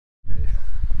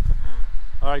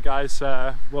Alright guys,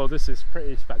 well this is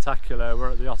pretty spectacular. We're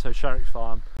at the Otto Sherrick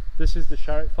Farm. This is the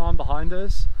Sherrick Farm behind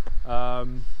us,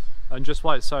 and just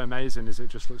why it's so amazing is it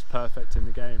just looks perfect in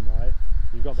the game, right?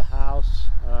 You've got the house,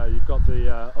 you've got the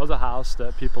other house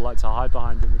that people like to hide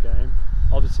behind in the game.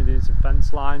 Obviously these are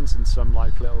fence lines and some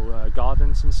like little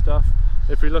gardens and stuff.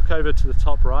 If we look over to the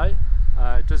top right,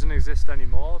 it doesn't exist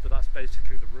anymore, but that's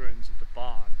basically the ruins of the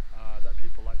barn that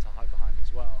people like to hide behind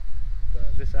as well.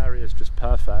 But this area is just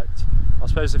perfect. I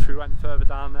suppose if we went further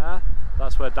down there,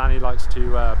 that's where Danny likes to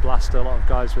blast a lot of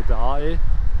guys with the arty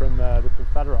from the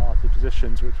Confederate arty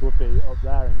positions, which would be up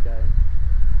there in game.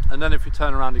 And then if we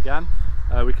turn around again,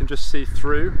 we can just see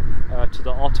through to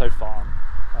the Otto farm.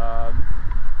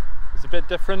 It's a bit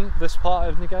different, this part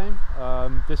of the game.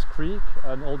 This creek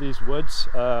and all these woods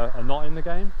are not in the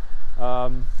game.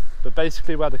 But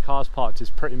basically where the car's parked is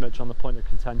pretty much on the point of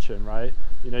contention, right?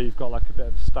 You know, you've got like a bit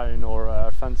of stone or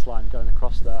a fence line going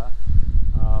across there.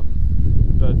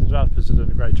 But the developers are doing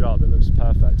a great job. It looks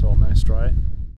perfect almost, right?